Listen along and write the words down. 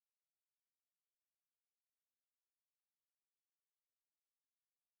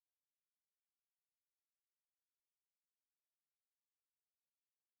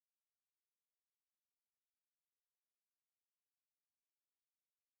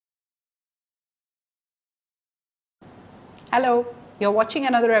Hello, you're watching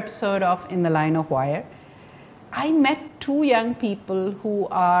another episode of In the Line of Wire. I met two young people who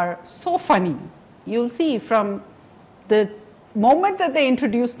are so funny. You'll see from the moment that they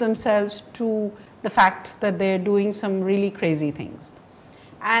introduce themselves to the fact that they're doing some really crazy things.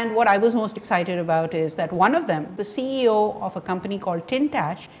 And what I was most excited about is that one of them, the CEO of a company called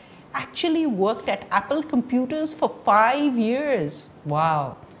TinTash, actually worked at Apple Computers for 5 years.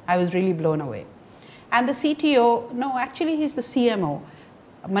 Wow, I was really blown away. And the CTO, no, actually he's the CMO,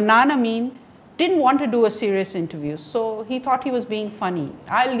 Manan Amin, didn't want to do a serious interview, so he thought he was being funny.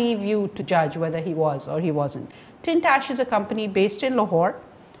 I'll leave you to judge whether he was or he wasn't. TinTash is a company based in Lahore,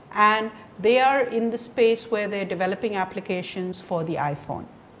 and they are in the space where they're developing applications for the iPhone.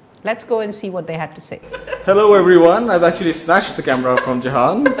 Let's go and see what they had to say. Hello everyone, I've actually snatched the camera from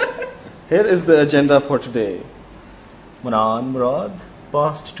Jahan. Here is the agenda for today. Manan, Murad,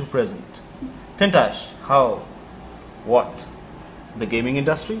 past to present. TinTash, how? What? The gaming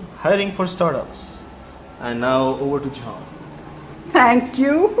industry, hiring for startups. And now over to Jahan. Thank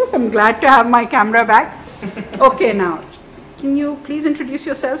you. I'm glad to have my camera back. Okay, now, can you please introduce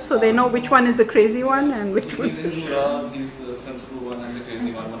yourself so they know which one is the crazy one and which one? He's Murad, he's the sensible one, I'm the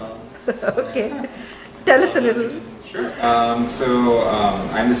crazy one, Manan. Okay. Tell us a little. Sure. I'm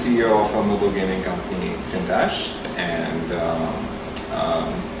the CEO of a mobile gaming company, TinTash, and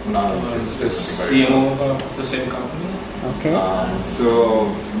Manan is the CMO of the same company. Okay. So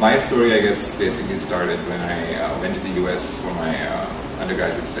my story, I guess, basically started when I went to the US for my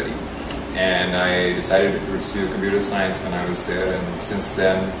undergraduate study. And I decided to pursue computer science when I was there, and since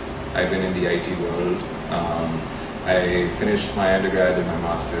then I've been in the IT world. I finished my undergrad and my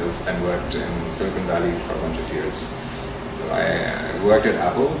master's, then worked in Silicon Valley for a bunch of years. So I worked at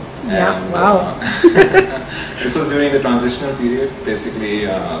Apple. Yeah, and, wow. This was during the transitional period. Basically,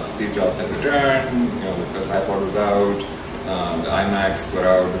 Steve Jobs had returned, the first iPod was out, the iMacs were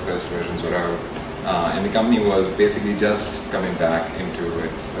out, the first versions were out. And the company was basically just coming back into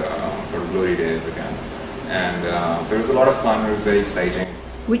its sort of glory days again. And so it was a lot of fun, it was very exciting.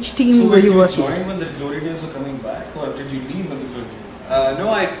 Which team were you working? So did you join when the glory days were coming back, or did you leave when the glory days? No,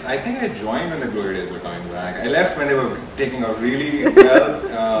 I think I joined when the glory days were coming back. I left when they were taking off really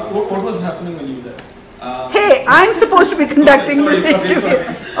well. What was happening when you left? Hey, I'm supposed to be conducting this interview.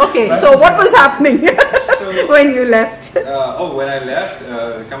 Sorry. Okay, so what was happening when you left? When I left,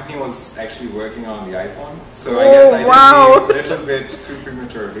 the company was actually working on the iPhone. So I guess I did leave a little bit too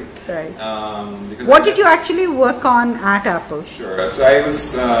prematurely. Right. Because What did you actually work on at Apple? Sure. So I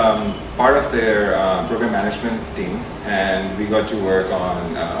was part of their program management team, and we got to work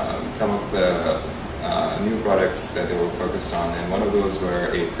on some of the new products that they were focused on. And one of those were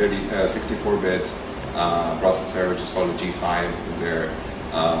a 64-bit processor, which is called a G5. It was their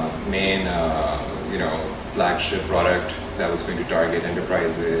main, flagship product that was going to target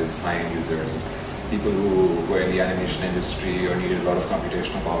enterprises, high-end users, people who were in the animation industry or needed a lot of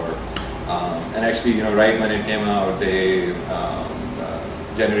computational power. And actually, right when it came out, they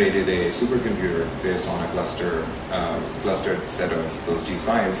generated a supercomputer based on a clustered set of those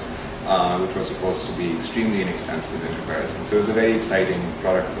G5s, which was supposed to be extremely inexpensive in comparison. So it was a very exciting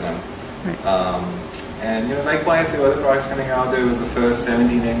product for them. Right. And likewise, there were other products coming out. There was the first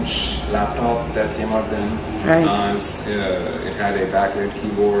 17-inch laptop that came out then. Right. It had a backlit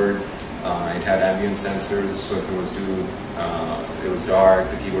keyboard. It had ambient sensors, so if it was dark,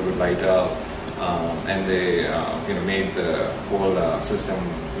 the keyboard would light up. And they made the whole system,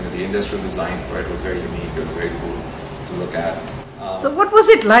 the industrial design for it was very unique. It was very cool to look at. So what was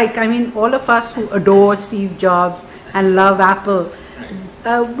it like? I mean, all of us who adore Steve Jobs and love Apple,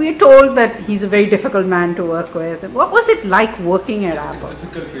 we're told that he's a very difficult man to work with. What was it like working at Apple? It's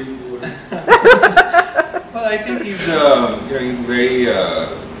difficult really to work. Well, I think he's very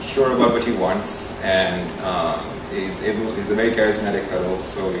sure about what he wants, and he's a very charismatic fellow,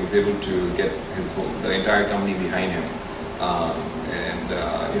 so he's able to get the entire company behind him.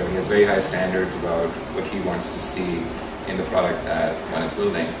 He has very high standards about what he wants to see in the product that one is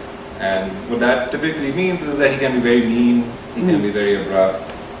building. And what that typically means is that he can be very mean, he can be very abrupt,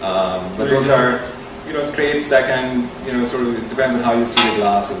 but those are traits that can sort of, it depends on how you see the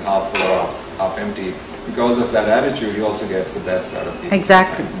glass, is half full or half empty. Because of that attitude, he also gets the best out of people.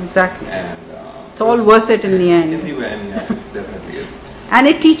 Exactly, sometimes. exactly. And it's all worth it in the end. In the end, yeah, it definitely is. And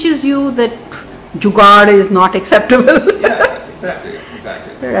it teaches you that jugaad is not acceptable. Yeah, exactly.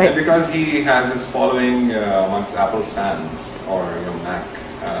 Right. And because he has his following amongst Apple fans, or Mac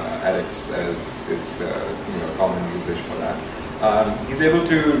addicts, as is the common usage for that, he's able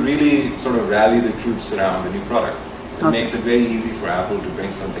to really sort of rally the troops around a new product. It makes it very easy for Apple to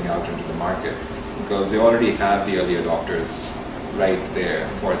bring something out into the market because they already have the early adopters right there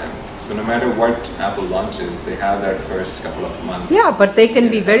for them. So no matter what Apple launches, they have that first couple of months. Yeah, but they can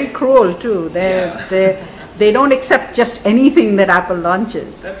be very cruel too. They don't accept just anything that Apple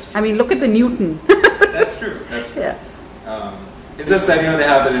launches. That's true. I mean, look at the Newton. That's true. That's true. Yeah. It's just that they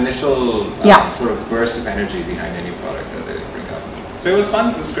have that initial Yeah. sort of burst of energy behind any product that they bring up. So it was fun.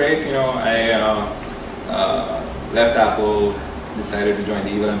 It was great. I left Apple, decided to join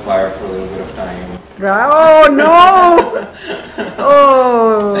the evil empire for a little bit of time. Oh no!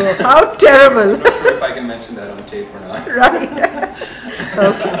 Oh, how terrible! I'm not sure if I can mention that on tape or not. Right.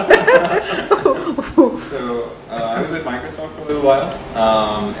 So I was at Microsoft for a little while,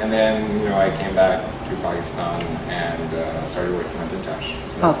 and then I came back to Pakistan and started working on TinTash.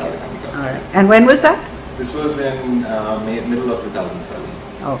 So that's how the company got All started. right. And when was that? This was in middle of 2007.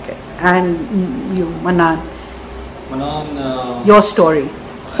 Okay. And you, Manan, Manan, your story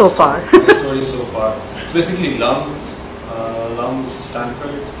so far. My story so far. It's basically Lums,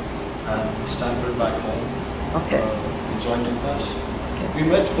 Stanford, and Stanford back home. Okay. We joined TinTash. We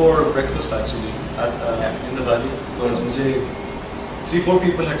met for breakfast actually in the valley because 3-4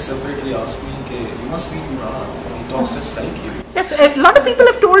 people had separately asked me, okay, you must meet Murad, he talks just like you. Yes, a lot of people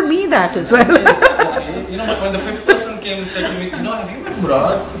have told me that as well. When the 5th person came and said to me, have you met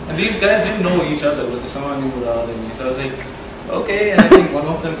Murad? And these guys didn't know each other, but someone knew Murad and me. So I was like, okay, and I think one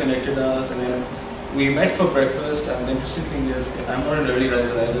of them connected us, and then we met for breakfast. And the interesting thing is, I'm not an early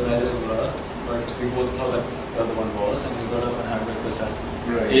riser either, neither is Murad, but we both thought that the other one was, and we got up and had breakfast at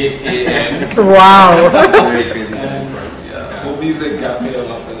 8 a.m. Wow. Very crazy time for us. Hobbies and cafe of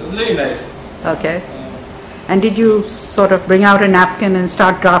office. It was really nice. Okay. And did you sort of bring out a napkin and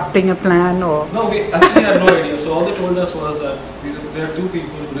start drafting a plan, or? No, we actually had no idea. So all they told us was that there are 2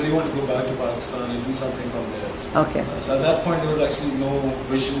 people who really want to go back to Pakistan and do something from there. Okay. So at that point there was actually no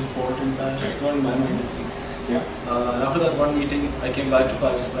vision for TinTash, not in my mind at least. Yeah. And after that one meeting, I came back to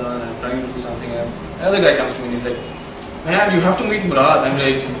Pakistan and trying to do something. And another guy comes to me and he's like, man, you have to meet Murad. I'm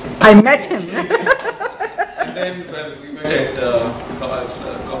like, I met him. and then we met at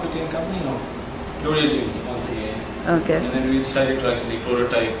Coffee Tea and Company, Gloria Jeans once again. Okay. And then we decided to actually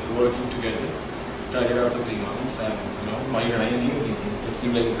prototype working together. Tried it out for 3 months, and Mayur and I knew it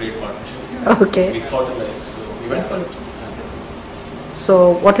seemed like a great partnership. Okay. We thought alike, so we went for it.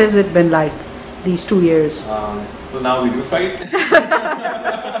 So what has it been like these 2 years? Well, now we do fight.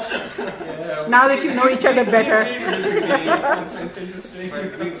 Now that you know each other better. It's interesting.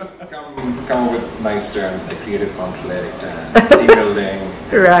 But we've come up with nice terms like creative conflict and team building.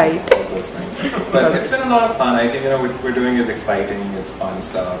 Right. All those things. But it's been a lot of fun. I think what we're doing is exciting. It's fun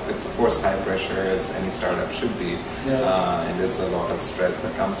stuff. It's of course high pressure, as any startup should be. And there's a lot of stress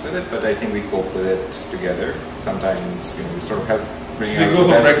that comes with it. But I think we cope with it together. Sometimes we sort of help bring out We go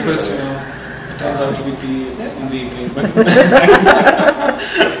the for best in breakfast, each other. it turns out to be tea in the evening.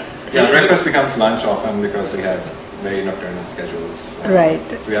 Yeah, breakfast becomes lunch often because we have very nocturnal schedules. Right.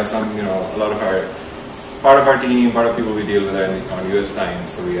 So we have some, a lot of part of our team, part of people we deal with are on US time,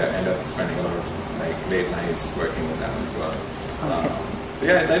 so we end up spending a lot of late nights working with them as well.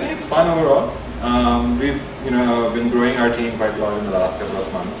 Okay. I think it's fun overall. We've been growing our team quite a lot in the last couple of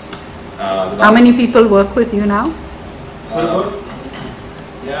months. How many people work with you now? What about?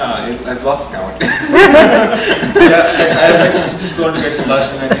 Yeah, I've lost count. I'm actually just going to get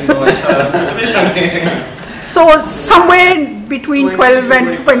slashed and I didn't know So somewhere between 12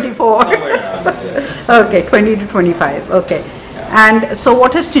 and 24. Somewhere around, yes. Okay, 20 to 25. Okay. And so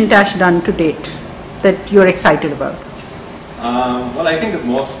what has TinTash done to date that you're excited about? Well, I think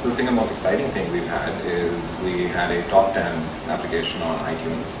the single most exciting thing we've had is we had a top 10 application on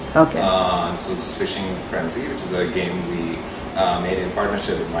iTunes. Okay. This was Fishing Frenzy, which is a game we made in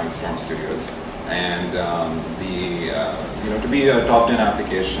partnership with Mindstorm Studios. And to be a top 10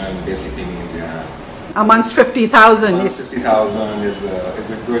 application basically means we have Amongst 50,000 amongst is 50,000 is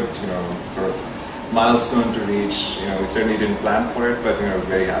a good sort of milestone to reach. We certainly didn't plan for it, but we're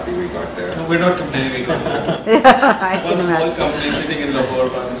very happy we got there. No, we're not complaining. We got that. I One can small imagine. company sitting in Lahore,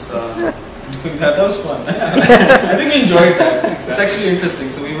 Pakistan, doing that. That was fun. I think we enjoyed that. It's actually interesting.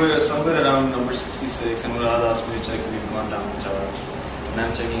 So we were somewhere around number 66, and Murad asked me to check. We've gone down the chart, and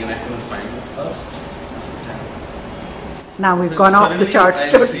I'm checking, and I couldn't find us. I said, damn. Now we've gone off the Suddenly, charts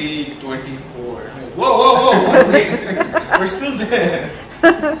I too. see 24. I'm like, whoa, wait, we're still there.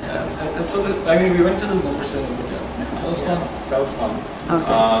 And so, we went to the number 7, but that was fun. That was fun.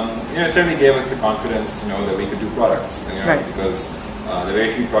 Okay. It certainly gave us the confidence to know that we could do products. Right. Because there are very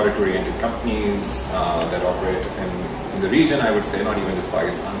few product-oriented companies that operate in the region. I would say not even just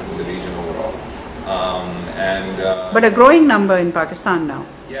Pakistan, but in the region overall. And But a growing number in Pakistan now.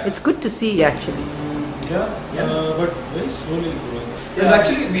 Yeah. It's good to see actually. But very slowly growing. Yes,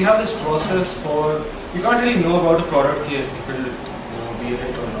 actually, we have this process for, you can't really know about a product yet if it will be a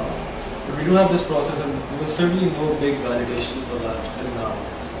hit or not. But we do have this process, and there was certainly no big validation for that till now.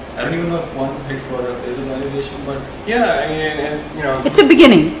 I don't even know if one hit product is a validation, but yeah, I mean, and, It's a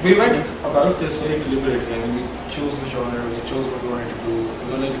beginning. we went about this very deliberately. I mean, we chose the genre, we chose what we wanted to do.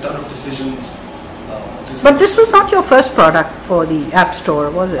 There were like a ton of decisions. But this was not your first product for the App Store,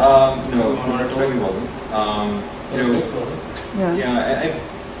 was it? No, it certainly wasn't. First big product. Yeah,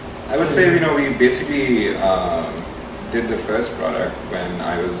 I would say we basically did the first product when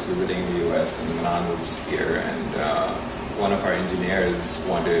I was visiting the US and Manan was here, and one of our engineers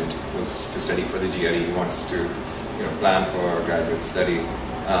was to study for the GRE. He wants to plan for graduate study,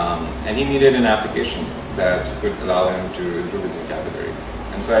 and he needed an application that could allow him to improve his vocabulary.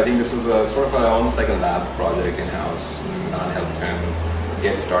 And so I think this was a sort of almost like a lab project in-house. Manan helped him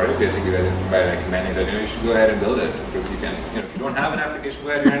get started basically by recommending that you should go ahead and build it, because you can, if you don't have an application, go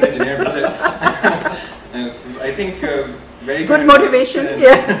ahead, you're an engineer, build it. And I think very good motivation.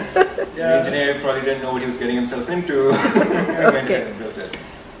 The engineer probably didn't know what he was getting himself into when he built it.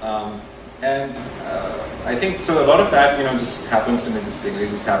 And I think so. A lot of that just happens synergistically,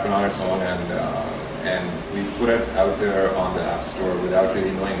 just happened on its own, and we put it out there on the App Store without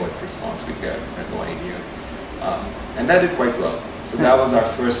really knowing what response we'd get. I had no idea. And that did quite well. So that was our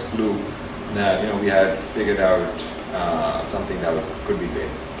first clue that we had figured out something that could be big.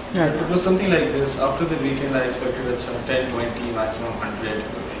 Right. It was something like this. After the weekend, I expected 10, 20, maximum 100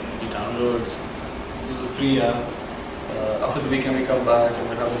 downloads. This was a free app. After the weekend, we come back and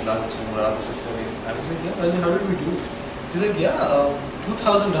we're having lunch and we're at the system. I was like, yeah, how did we do? He's like, yeah,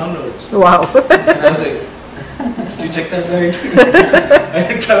 2,000 downloads. Wow. And I was like, did you check that right? I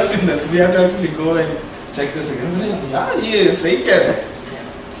didn't trust him then, so we have to actually go and check this again. Yeah, yes, I can.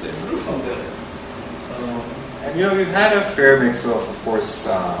 So it grew from there. And we've had a fair mix of course,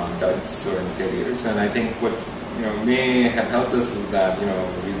 duds and failures, and I think what may have helped us is that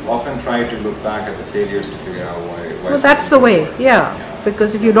we've often tried to look back at the failures to figure out why. Well, that's the way, yeah.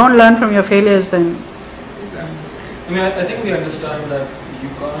 Because if you don't learn from your failures, then exactly. I mean, I think we understand that you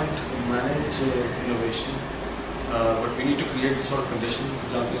can't manage innovation, but we need to create sort of conditions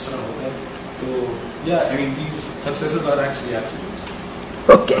जहाँ पे इस तरह होता है. So yeah, I mean these successes are actually accidents.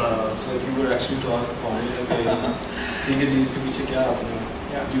 okay. So if you were actually to ask a founder, ठीक है जी इसके पीछे क्या आपने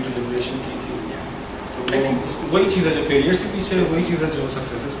due deliberation की थी, तो वही चीज़ है जो failures के पीछे, वही चीज़ है जो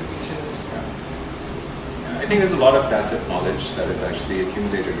successes के पीछे. I think there's a lot of tacit knowledge that is actually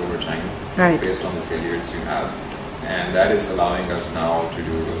accumulated over time, based on the failures you have, and that is allowing us now to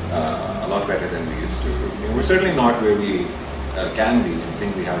do a lot better than we used to. We're certainly not where we can be. I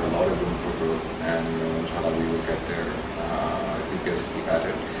think we have a lot of room for growth, and inshallah we will get there if we just keep at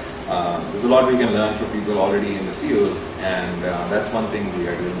it. There's a lot we can learn from people already in the field, and that's one thing we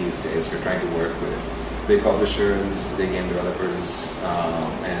are doing these days. We're trying to work with big publishers, big game developers,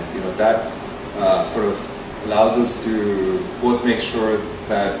 and that sort of allows us to both make sure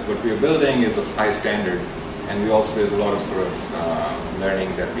that what we are building is of high standard, and there's a lot of sort of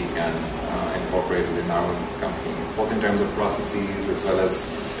learning that we can incorporate within our own company, both in terms of processes as well as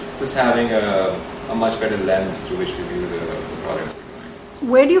just having a much better lens through which we view the products we're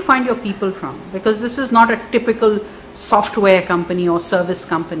doing. Where do you find your people from? Because this is not a typical software company or service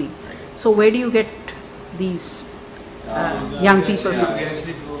company. Right. So where do you get these young people from? We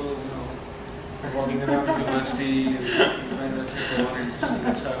actually go, walking around universities, you find that someone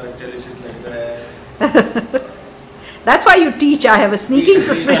intelligent like that. That's why you teach, I have a sneaking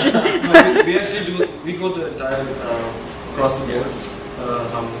suspicion. We actually do, we go the entire, across the board.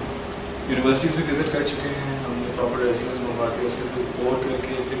 हम universities भी visit कर चुके हैं, हमने proper resumes मंगवा के उसके through board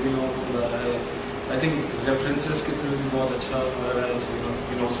करके फिर भी लोगों को बुलाया है. I think references के through भी बहुत अच्छा हो रहा है. So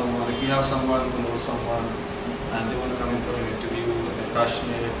you know someone, if you have someone who knows someone and they want to come in for an interview, and they're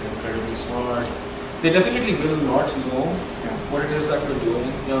passionate, they're incredibly smart, they definitely will not know what it is that we're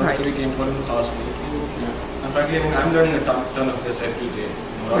doing. Kभी came for a class and frankly, I mean, I'm learning a ton of this every day.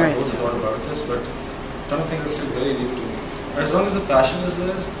 Murad knows a lot about this, but a ton of things are still very new to me. But as long as the passion is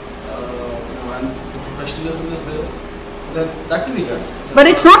there, and the professionalism is there, then that can be done. But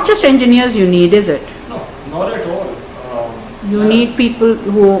it's not just engineers you need, is it? No, not at all. You need people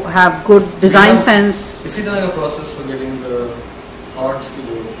who have good design sense. इसी तरह का process for getting the arts के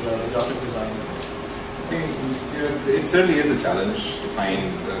लोग, graphic designers. It certainly is a challenge to find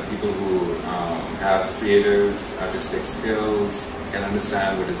people who have creative, artistic skills, can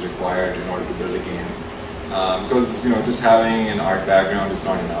understand what is required in order to build a game. Because just having an art background is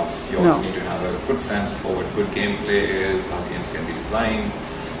not enough. You also No. need to have a good sense for what good gameplay is, how games can be designed,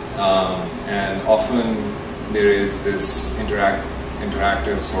 and often there is this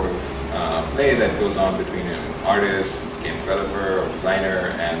interactive sort of play that goes on between an artist, game developer, or designer,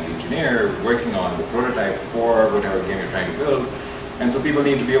 and the engineer working on the prototype for whatever game you're trying to build. And so people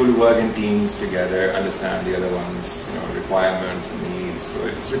need to be able to work in teams together, understand the other one's requirements and needs. So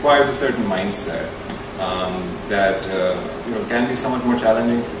it requires a certain mindset that can be somewhat more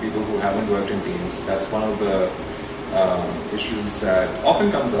challenging for people who haven't worked in teams. That's one of the issues that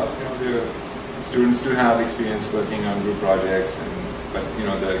often comes up. The students do have experience working on group projects, but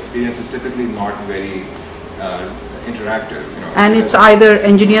the experience is typically not very interactive. And it's either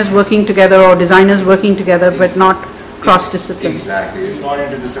engineers working together or designers working together, but not cross-disciplinary. Exactly, it's not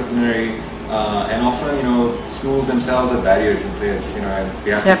interdisciplinary, and often schools themselves have barriers in place. And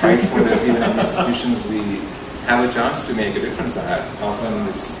we have to fight for this. Even in institutions, we have a chance to make a difference. That often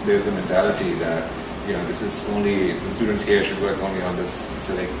there's a mentality that this is only the students here should work only on this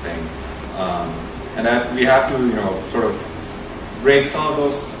specific thing, and that we have to sort of break some of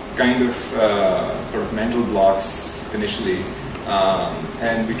those kind of sort of mental blocks initially,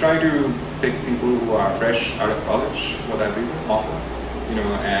 and we try to pick people who are fresh out of college for that reason often,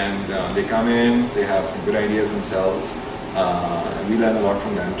 and they come in, they have some good ideas themselves, and we learn a lot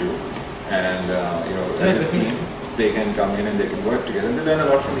from them too, and as a team they can come in and they can work together and they learn a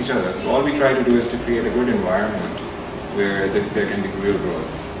lot from each other. So all we try to do is to create a good environment where there can be real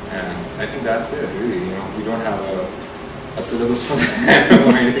growth, and I think that's it really. We don't have a syllabus for them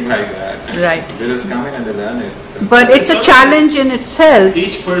or anything like that. Right. They just come in and they learn it. But it's a challenge in itself.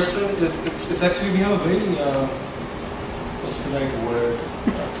 Each person it's actually, we have a very, what's the right word,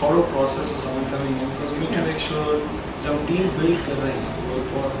 thorough process for someone coming in, because we need to make sure जब team build कर रहे हैं वो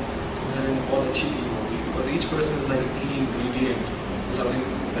बहुत coherent, बहुत अच्छी team होगी, because each person is like a key ingredient to something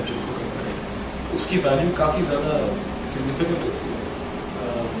that you're cooking, right? उसकी value काफी ज़्यादा significant होती है.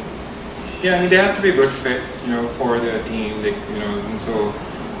 Yeah, I mean they have to be a good fit, for the team. And so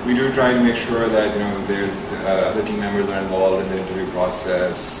we do try to make sure that there's the team members are involved in the interview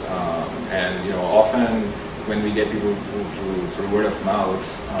process, and often when we get people through sort of word of mouth,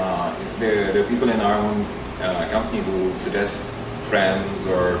 there are people in our own company who suggest friends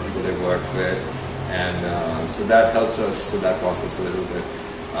or people they've worked with, and so that helps us with that process a little bit.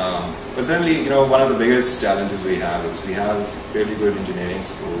 But certainly, one of the biggest challenges we have is we have fairly good engineering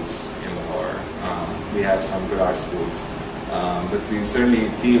schools in Lahore. We have some good art schools, but we certainly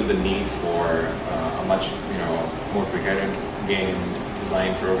feel the need for a much more coherent game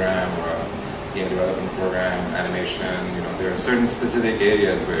design program or a game development program, animation. There are certain specific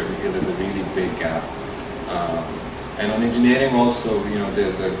areas where we feel there's a really big gap. And on engineering also,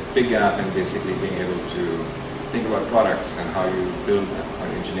 there's a big gap in basically being able to think about products and how you build them, how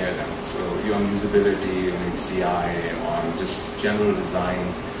you engineer them. So on usability, on CI, on just general design,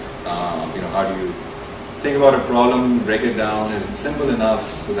 how do you think about a problem, break it down, and it's simple enough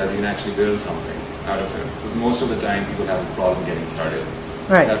so that you can actually build something out of it. Because most of the time people have a problem getting started.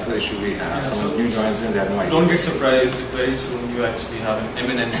 Right. That's the issue we have. Yeah, Someone new joins in, they have no idea. Don't get surprised if very soon you actually have an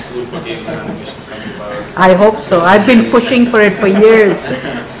M&M school for games and animations coming about. I hope so. I've been pushing for it for years.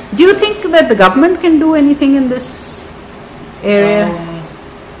 Do you think that the government can do anything in this area?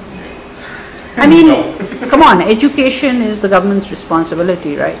 I mean, come on, education is the government's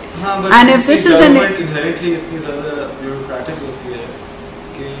responsibility, right? But And if this is an government inherently इतनी ज़्यादा bureaucratic होती है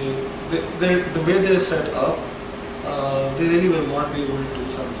कि the way they're set up, they really will not be able to do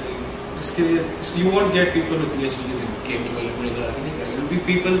something. इसके लिए you won't get people with PhDs in game development. It will be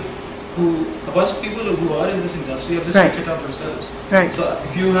people a bunch of people who are in this industry have just picked it up themselves. Right. So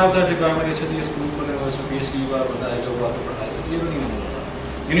if you have that requirement, ये चाहिए school खोलने वाले उसमें PhD वाला बताएगा वो आके पढ़ाएगा, तो ये तो नहीं होगा.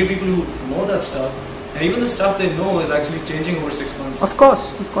 You need people who know that stuff, and even the stuff they know is actually changing over 6 months. Of course,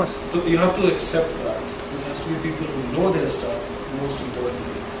 of course. So you have to accept that. So there has to be people who know their stuff, most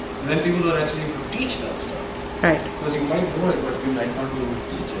importantly, and then people who are actually able to teach that stuff. Right. Because you might know it, but you might not be able to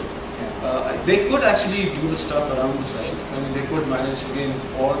teach it. They could actually do the stuff around the site. I mean, they could manage again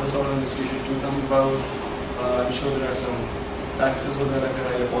for the sort of institution to come about. I'm sure there are some taxes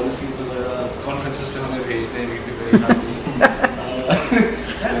वगैरह, policies वगैरह, conferences पे हमें भेज दें, we'd be very happy.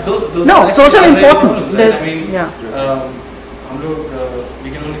 Those are important. Right? I mean, yeah. we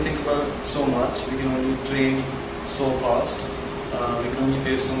can only think about so much. We can only train so fast. We can only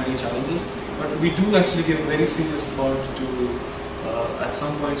face so many challenges. But we do actually give very serious thought to at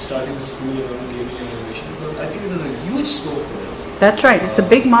some point starting a school around gaming and animation, because I think there's a huge scope for this. That's right. It's a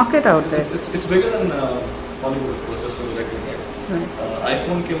big market out there. It's bigger than Hollywood, of course, just for the record. Right?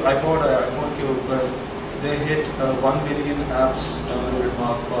 iPhone के ऊपर they hit 1 billion apps downloaded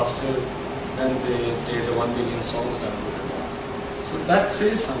mark faster than they did 1 billion songs downloaded mark. So that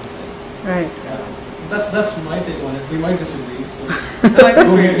says something. Right. Yeah. That's my take on it. We might disagree. So I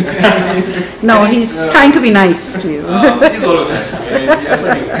go ahead. No, he's trying to be nice to you. He's always nice to me. Yes,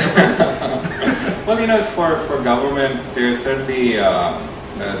 I do. Well, for government, there's certainly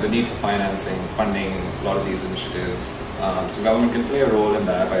the need for financing, funding a lot of these initiatives. So government can play a role in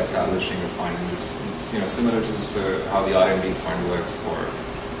that by establishing a fund. Similar to how the R&D fund works for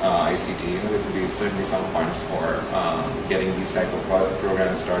ICT. There could be certainly some funds for getting these type of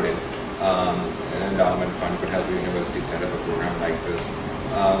programs started. An endowment fund could help the university set up a program like this.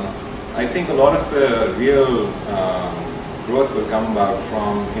 I think a lot of the real growth will come about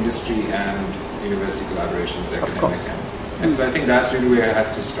from industry and university collaborations, academic, and so I think that's really where it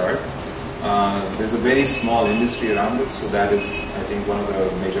has to start. There's a very small industry around it, so that is, I think, one of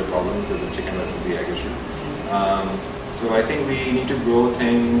the major problems. There's a chicken versus the egg issue. So I think we need to grow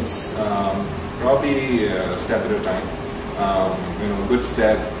things probably a step at a time. A good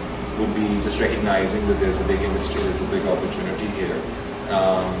step would be just recognizing that there's a big industry, there's a big opportunity here.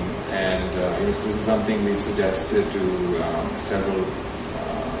 So this is something we've suggested to several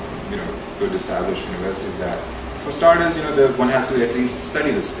good established universities, that for starters, one has to at least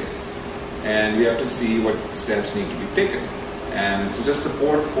study the space, and we have to see what steps need to be taken. And so just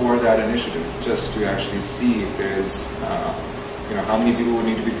support for that initiative, just to actually see if there is, how many people would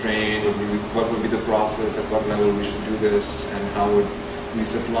need to be trained, what would be the process, at what level we should do this, and how would we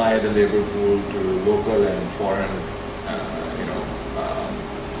supply the labor pool to local and foreign,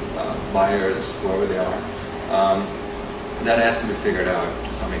 buyers, whoever they are. That has to be figured out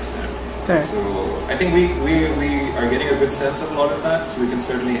to some extent. Okay. So I think we are getting a good sense of a lot of that, so we can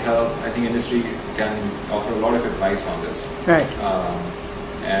certainly help. I think industry can offer a lot of advice on this. Right.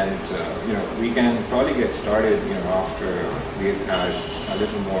 We can probably get started, after we've had a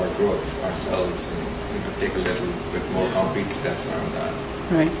little more growth ourselves, and take a little bit more concrete steps around that.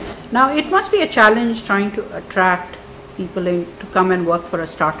 Right. Now, it must be a challenge trying to attract people in to come and work for a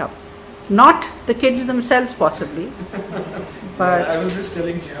startup. Not the kids themselves, possibly. But I was just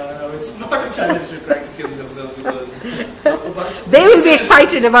telling Jihan how it's not a challenge to attract the kids themselves, because they will be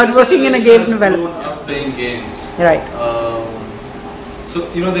excited about working in a game development. Grown up playing games. Right. So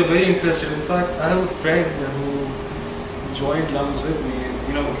they're very interested. In fact, I have a friend who joined LUMS with me.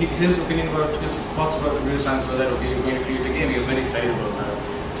 His opinion about, his thoughts about computer science were that, okay, you're going to create a game. He was very excited about that.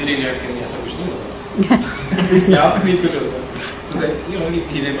 Till he learned that ऐसा कुछ नहीं होता. यहाँ पे नहीं कुछ होता. So then,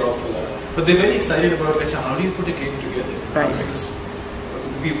 he didn't opt for that. But they're very excited about, how do you put a game together? Right. How does this,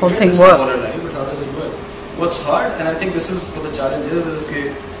 we've whole played thing this work? all our life, but how does it work? What's hard, and I think this is what the challenge is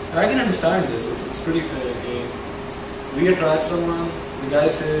and I can understand this, it's pretty fair. Okay? We attract someone, the guy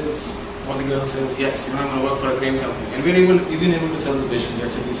says, or the girl says, yes, I'm going to work for a game company. And we're even able to sell the vision.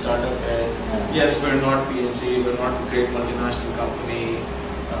 Let's say the startup, yes, we're not PNG, we're not the great multinational company,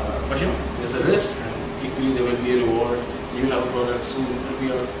 but there's a risk, and equally there will be a reward. You will have a product soon,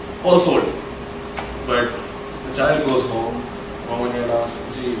 we are all sold. But the child goes home, mom and dad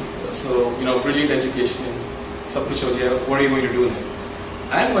asks, so, brilliant education, sab kuch ho gaya, what are you going to do next?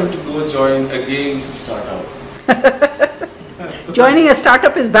 I'm going to go join a games startup. Joining a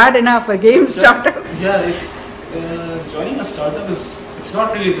startup is bad enough, a game startup. Yeah, it's joining a startup it's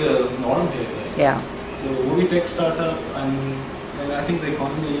not really the norm here. Right? Yeah. The OV tech startup, and I think the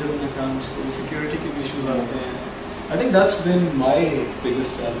economy is in the crunch, the security issues out there. I think that's been my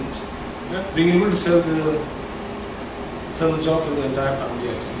biggest challenge. Yeah. Being able to sell the job to the entire family.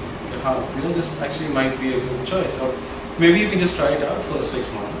 Okay, this actually might be a good choice, or maybe you can just try it out for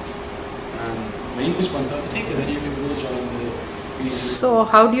 6 months, and when kuch banta hai, then you can go join the PG. So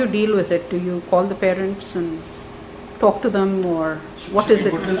how do you deal with it? Do you call the parents and talk to them, or what is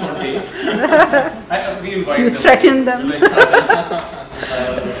it? Put this on tape. We invite You them. threaten them? Like,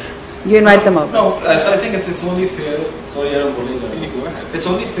 You invite them out? No, so I think it's only fair. Sorry, I don't go ahead. It's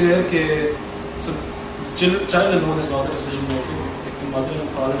only fair that so the child alone is not the decision maker. If the mother and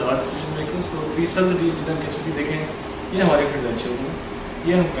father are decision makers, so we sell the deal with them. कि देखें ये हमारे credentials हैं,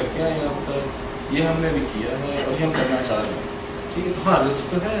 ये हम करके आए हैं अब तक, ये हमने भी किया है और ये हम करना चाह रहे हैं. ठीक है, तो हाँ risk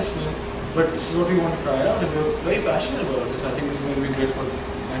तो है इसमें, but this is what we want to try out and we're very passionate about this. I think this is going to be great for the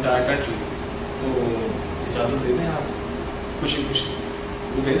entire country. तो इजाज़त दे दें आप, खुशी.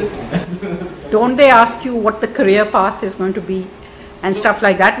 Don't they ask you what the career path is going to be and stuff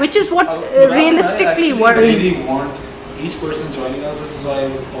like that, which is what realistically worries me. We want each person joining us. This is why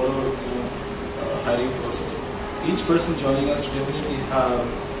we thought about hiring process. Each person joining us to definitely have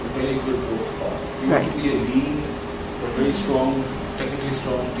a very good growth path. We want to be a lean, but very strong, technically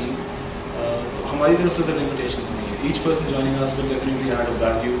strong team. तो हमारी तरफ से तो limitations नहीं है. Each person joining us will definitely add a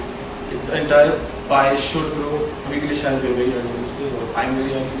value. The entire pie should grow. अभी के लिए शायद we're very idealistic or I'm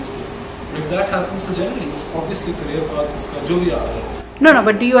very idealistic. But if that happens, तो generally उसको obviously career path इसका जो भी आ रहा है. No, no,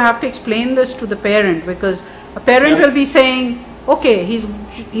 but do you have to explain this to the parent? Because a parent will be saying, okay,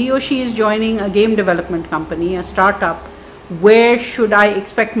 he or she is joining a game development company, a startup. Where should I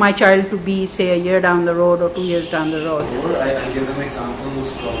expect my child to be, say, a year down the road or 2 years down the road? Or I give them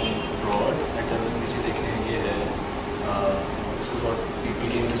examples from abroad. I tell them, this is what people,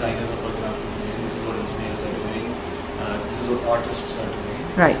 game designers are, for example, doing. This is what engineers are doing. This is what artists are doing.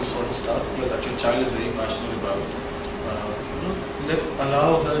 Right. This is the sort of stuff that your child is very passionate about.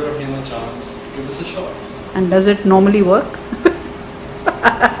 Allow her or him a chance to give this a shot. And does it normally work?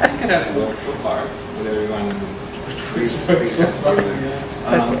 I think it has worked so far with everyone.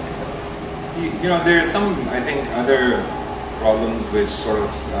 There are some, I think, other problems which sort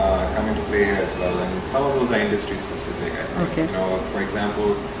of come into play here as well, and some of those are industry specific. I think. Okay. For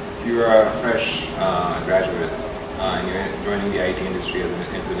example, if you are a fresh graduate and you're joining the IT industry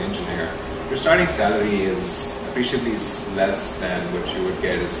as an engineer, your starting salary is appreciably less than what you would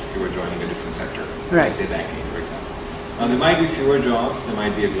get if you were joining a different sector, right. like say banking, for example. Now there might be fewer jobs, there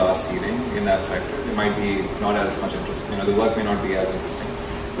might be a glass ceiling in that sector, there might be not as much interest, the work may not be as interesting.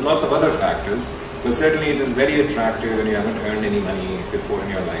 There are lots of other factors, but certainly it is very attractive when you haven't earned any money before in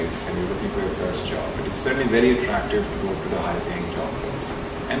your life and you're looking for your first job. It is certainly very attractive to go to the high paying job first.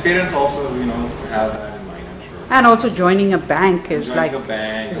 And parents also, have that in mind, I'm sure. And also joining a bank is Joining like a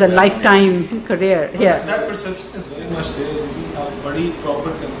bank, is a lifetime career. Yeah. That perception is very much there. This is a body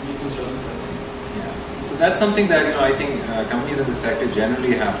proper company to join. So that's something that I think companies in the sector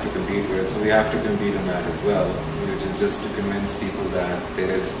generally have to compete with. So we have to compete on that as well, which is just to convince people that there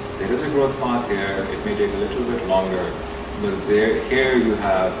is a growth path here. It may take a little bit longer, but here you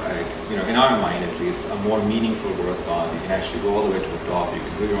have, in our mind at least, a more meaningful growth path. You can actually go all the way to the top. You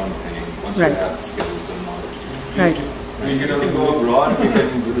can do your own thing once right. you have the skills and knowledge. Right. You can go abroad. You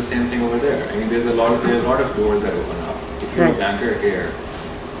can do the same thing over there. I mean, there are a lot of doors that open up. If you're right. a banker here.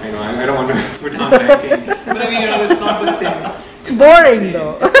 I don't want to put down banking, but it's not the same. It's boring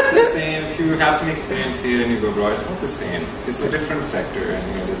though. It's not the same. If you have some experience here and you go abroad, it's not the same. It's a different sector, and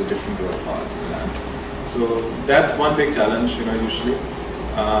there's a different growth path in that. So that's one big challenge, usually.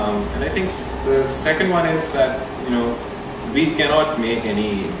 And I think the second one is that we cannot make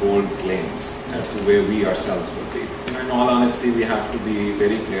any bold claims as to where we ourselves will be. In all honesty, we have to be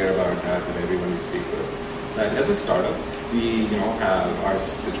very clear about that with everyone we speak with. That as a startup, we have our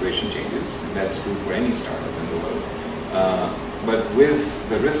situation changes. That's true for any startup in the world. But with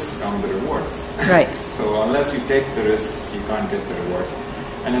the risks come the rewards. Right. So unless you take the risks, you can't get the rewards.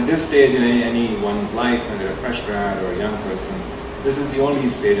 And at this stage in anyone's life, when they're a fresh grad or a young person, this is the only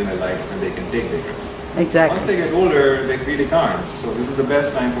stage in their life when they can take big risks. Exactly. Once they get older, they really can't. So this is the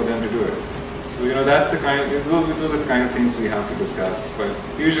best time for them to do it. So that's those are the kind of things we have to discuss. But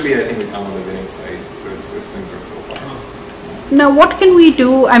usually, I think we come on the winning side. So it's been good so far. Now, what can we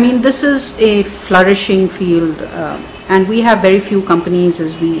do? I mean, this is a flourishing field, and we have very few companies,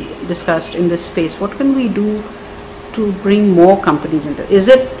 as we discussed, in this space. What can we do to bring more companies into it? Is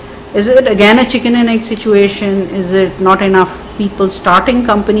it again a chicken and egg situation? Is it not enough people starting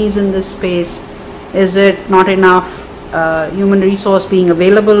companies in this space? Is it not enough human resource being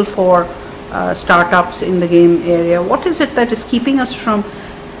available for startups in the game area? What is it that is keeping us from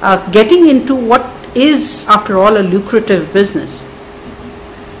getting into what is, after all, a lucrative business?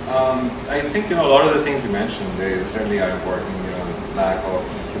 I think a lot of the things you mentioned, they certainly are important. Lack of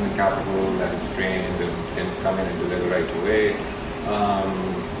human capital that is trained and can come in and deliver right away.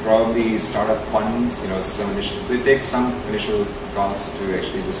 Probably startup funds. It takes some initial costs to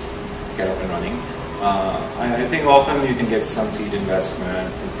actually just get up and running. I think often you can get some seed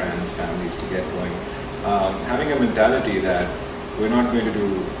investment from friends, families to get going. Having a mentality that we're not going to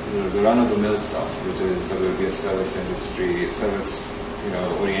do the run-of-the-mill stuff, which is we'll be a service industry,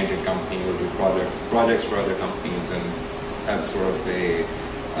 oriented company. We'll do projects for other companies and have sort of a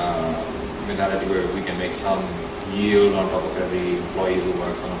mentality where we can make some yield on top of every employee who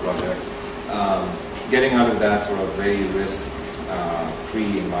works on a project. Getting out of that sort of very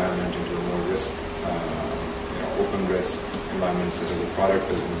risk-free environment into a more open risk environment such as a product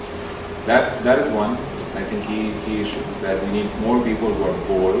business. That is one, I think, key issue, that we need more people who are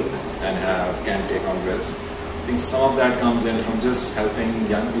bold and can take on risk. I think some of that comes in from just helping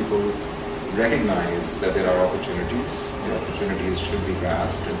young people recognize that there are opportunities. The opportunities should be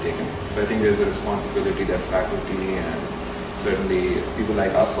grasped and taken. But I think there's a responsibility that faculty and certainly people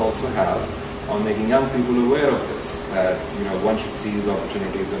like us also have on making young people aware of this, that one should seize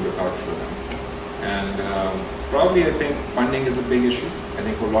opportunities and look out for them. And probably I think funding is a big issue. I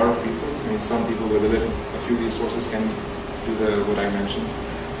think for a lot of people, some people with a few resources can do what I mentioned.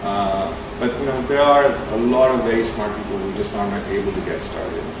 But there are a lot of very smart people who just aren't able to get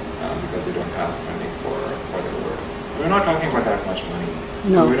started because they don't have funding for their work. We're not talking about that much money.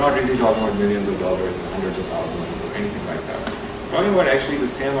 So we're not really talking about millions of dollars, hundreds of thousands, or anything like that. We're talking about actually the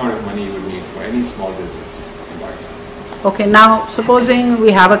same amount of money you would need for any small business in Pakistan. Okay, now supposing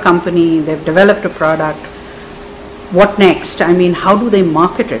we have a company, they've developed a product, what next? I mean, how do they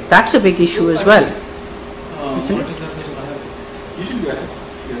market it? That's a big issue as well. Isn't it? You should go ahead.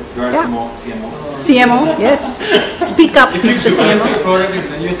 You are CMO. CMO, yes. Speak up, If you Mr. develop CMO. a product and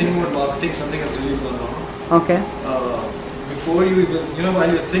then you're thinking about marketing, something has really gone wrong. Okay. Before you even, while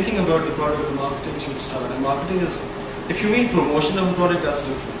you're thinking about the product, the marketing should start. And marketing is, if you mean promotion of a product, that's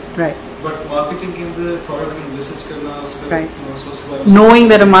different. Right. But marketing in the product and research karna, Right. uska, Knowing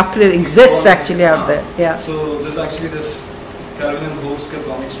that a market exists actually out there. Yeah. So there's actually this Calvin and Hobbes ka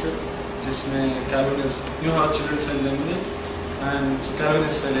comic strip, jisme Calvin is, how children sell lemonade, and so Calvin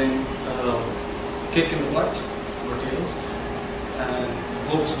is selling kick in the butt or tails, and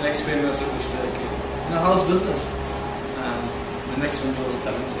Hobbes next painter se puchta hai ki, how's business? And the next window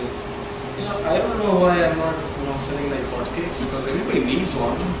Calvin says, I don't know why I'm not selling like hotcakes, because everybody needs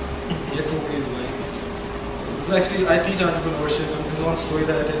one, yet nobody is buying it. This is actually, I teach entrepreneurship, and this is one story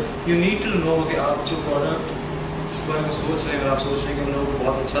that I tell. You need to know कि आप जो product जिसके बारे में सोच रहे हैं, अगर आप सोच रहे हैं कि उन लोगों को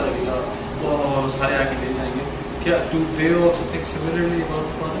बहुत अच्छा लगेगा, वो सारे आके ले जाएंगे, क्या do they also think similarly about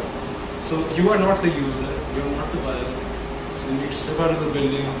the product? So you are not the user, you are not the buyer. So you need to step out of the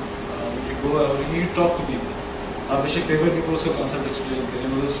building, you go out, and you need to talk to people. आप बेशक paper के ऊपर उसका concept explain करें,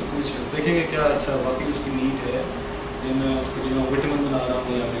 मतलब उससे पूछें, देखेंगे क्या अच्छा वाकई उसकी नीड है, या मैं उसके लिए विटामिन बना रहा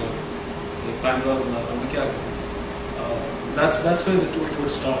हूँ या मैं एक पैनकॉल बना रहा हूँ, मैं क्या करूँ? That's where it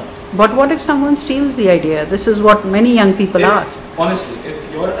would start. But what if someone steals the idea? This is what many young people ask. Honestly, if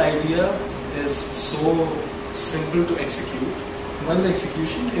your idea is so simple to execute, well, the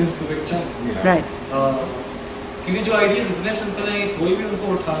execution is the big chunk. Right. क्योंकि जो ideas इतने simple हैं कि कोई भी उनको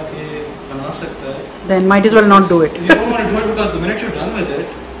उठा के बना सकता है. Then might as well not do it. You don't want to do it because the minute you're done with it,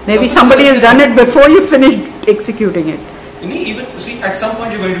 Maybe somebody has done it before you finish executing it. even see at some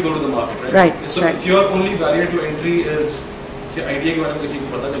point you're going to go to the market, right? Right. So if your only barrier to entry is कि idea के बारे में किसी को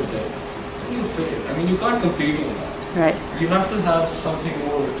पता लग जाए, then you fail. I mean, you can't compete on that. Right. You have to have something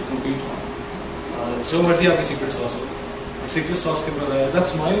more to compete on. जो मर्जी आपकी secret sauce हो, secret sauce के बगैर,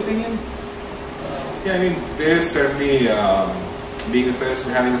 that's my opinion. Yeah, I mean, there is certainly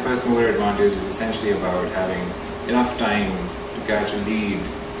having the first mover advantage is essentially about having enough time to catch a lead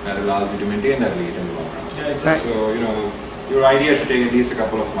that allows you to maintain that lead in the long run. Yeah, exactly. So, your idea should take at least a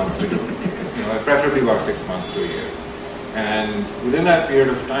couple of months to do, preferably about 6 months to a year. And within that period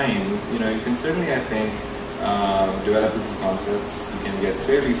of time, you can certainly, I think, develop proof of concepts. You can get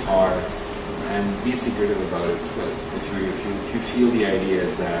fairly far and be secretive about it still. If you feel the idea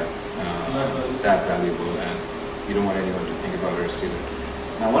is that valuable and you don't want anyone to think about it or steal it.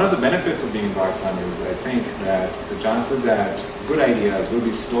 Now, one of the benefits of being in Pakistan is I think that the chances that good ideas will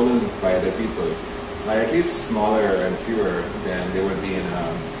be stolen by other people are at least smaller and fewer than they would be in a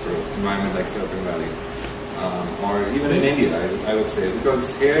sort of environment like Silicon Valley. Or even in India, I would say,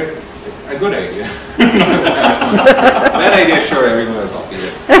 because here, a good idea. Bad idea, sure, everyone will copy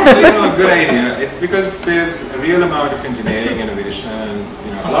it. But, a good idea, because there's a real amount of engineering, innovation,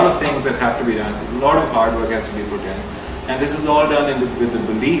 a lot of things that have to be done, a lot of hard work has to be put in. And this is all done with the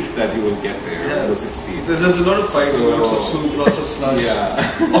belief that you will get there, you will succeed. There's a lot of fighting, lots of soup, lots of slush, Yeah.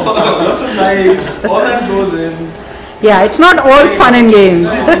 lots of knives, all that goes in. Yeah, it's not all fun and games.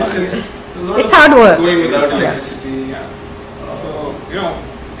 It's hard work. Going without It's electricity. Yeah. So,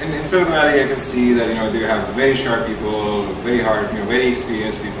 in Silicon Valley, I can see that, they have very sharp people, very hard, very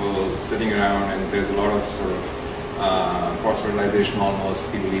experienced people sitting around, and there's a lot of sort of cross-fertilization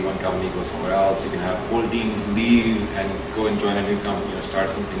almost. People leave one company, go somewhere else. You can have whole teams leave and go and join a new company or start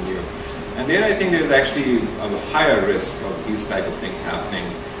something new. And there I think there's actually a higher risk of these type of things happening.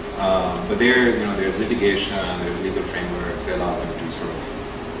 But there, there's litigation, there's legal frameworks, they allow them to sort of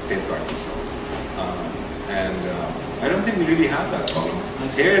safeguard themselves. I don't think we really have that problem.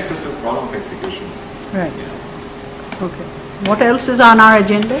 Here it's just a problem of execution. Right. Okay. What else is on our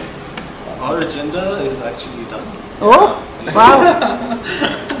agenda? Our agenda is actually done. Oh, wow.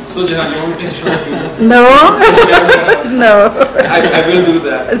 So Jahan, you want to take a short video? No. No. I will do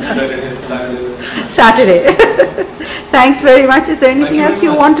that Saturday. Thanks very much. Is there anything Thank you else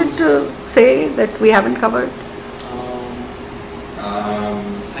very you much. wanted to say that we haven't covered?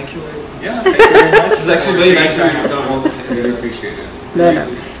 Thank you very much. Yeah, thank you. It's actually very nice of you to come. Really appreciate it.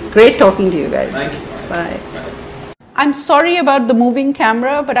 No. Great talking to you guys. Thank you. Bye. I'm sorry about the moving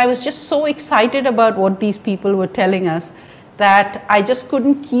camera, but I was just so excited about what these people were telling us that I just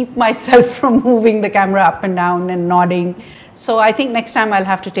couldn't keep myself from moving the camera up and down and nodding. So I think next time I'll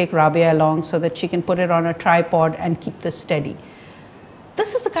have to take Rabia along so that she can put it on a tripod and keep this steady.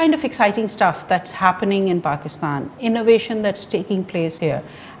 This is the kind of exciting stuff that's happening in Pakistan, innovation that's taking place here,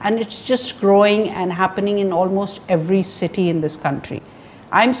 and it's just growing and happening in almost every city in this country.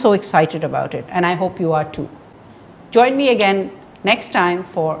 I'm so excited about it, and I hope you are too. Join me again next time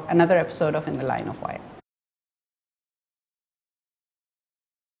for another episode of In the Line of Wire.